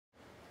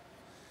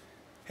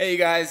Hey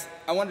guys,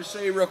 I wanted to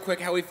show you real quick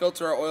how we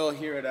filter our oil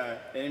here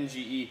at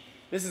MGE.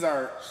 This is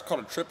it's called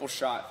a triple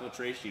shot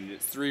filtration unit.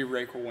 It's 3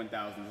 Raycor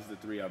 1000, this is the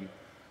 3 of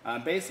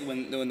them. Basically,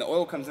 when the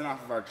oil comes in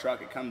off of our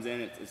truck, it comes in,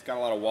 it's got a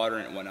lot of water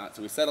in it and whatnot.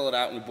 So we settle it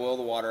out and we boil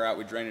the water out,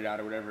 we drain it out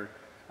or whatever,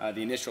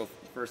 the initial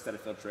first set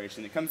of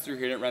filtration. It comes through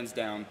here and it runs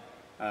down.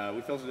 We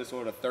filter this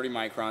oil to 30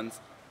 microns.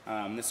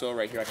 This oil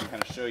right here, I can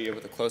kind of show you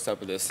with a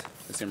close-up of this.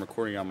 I'm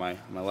recording on my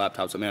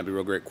laptop, so it may not be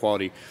real great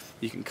quality.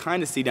 You can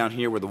kind of see down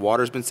here where the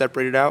water's been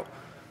separated out.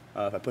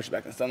 If I push it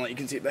back in the sunlight, you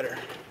can see it better.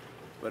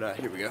 But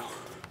here we go.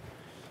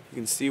 You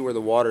can see where the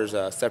water's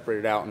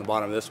separated out on the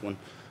bottom of this one.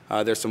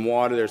 There's some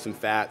water, there's some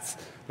fats,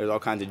 there's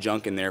all kinds of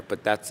junk in there,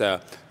 but that's a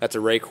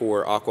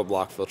Raycor Aqua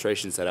Block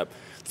filtration setup.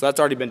 So that's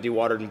already been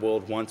dewatered and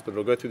boiled once, but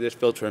it'll go through this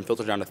filter and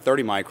filter down to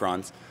 30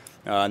 microns.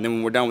 And then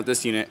when we're done with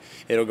this unit,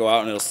 it'll go out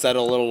and it'll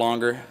settle a little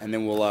longer, and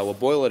then we'll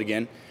boil it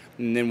again,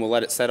 and then we'll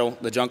let it settle.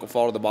 The junk will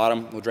fall to the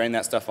bottom. We'll drain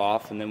that stuff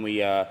off, and then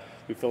we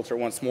filter it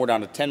once more down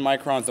to 10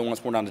 microns, then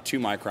once more down to 2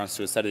 microns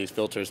to a set of these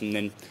filters, and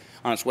then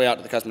on its way out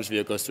to the customer's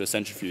vehicle goes to a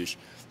centrifuge.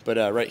 But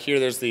right here,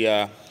 there's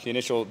the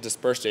initial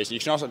disperse station. You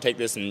can also take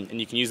this and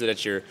you can use it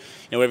at your,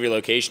 wherever your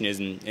location is,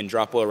 and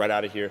drop oil right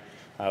out of here.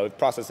 We've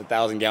processed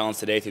 1,000 gallons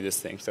today through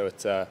this thing, so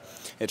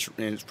it's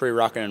pretty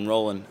rocking and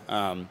rolling.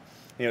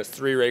 It's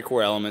 3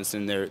 Raycor elements,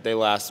 and they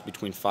last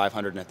between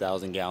 500 and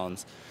 1,000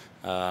 gallons.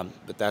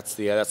 But that's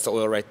the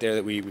oil right there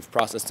that we've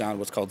processed down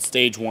what's called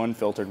stage 1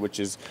 filtered, which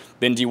has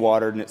been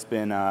dewatered and it's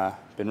been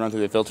run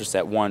through the filter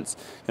set once,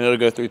 and it'll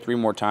go through 3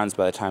 more times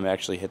by the time it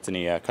actually hits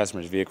any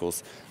customers'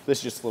 vehicles. This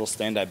is just a little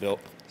stand I built.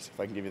 See if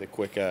I can give you the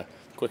quick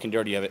and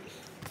dirty of it.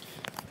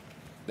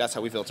 That's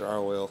how we filter our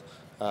oil.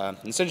 And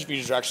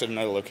centrifuges are actually at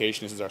another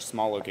location. This is our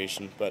small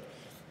location, but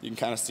you can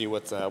kind of see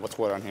what's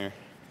what on here.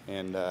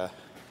 And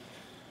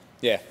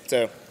yeah,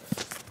 so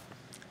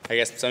I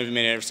guess some of you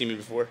may have never seen me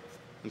before.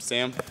 I'm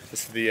Sam.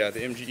 This is the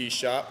MGE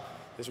shop.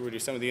 This is where we do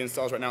some of the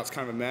installs. Right now it's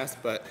kind of a mess,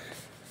 but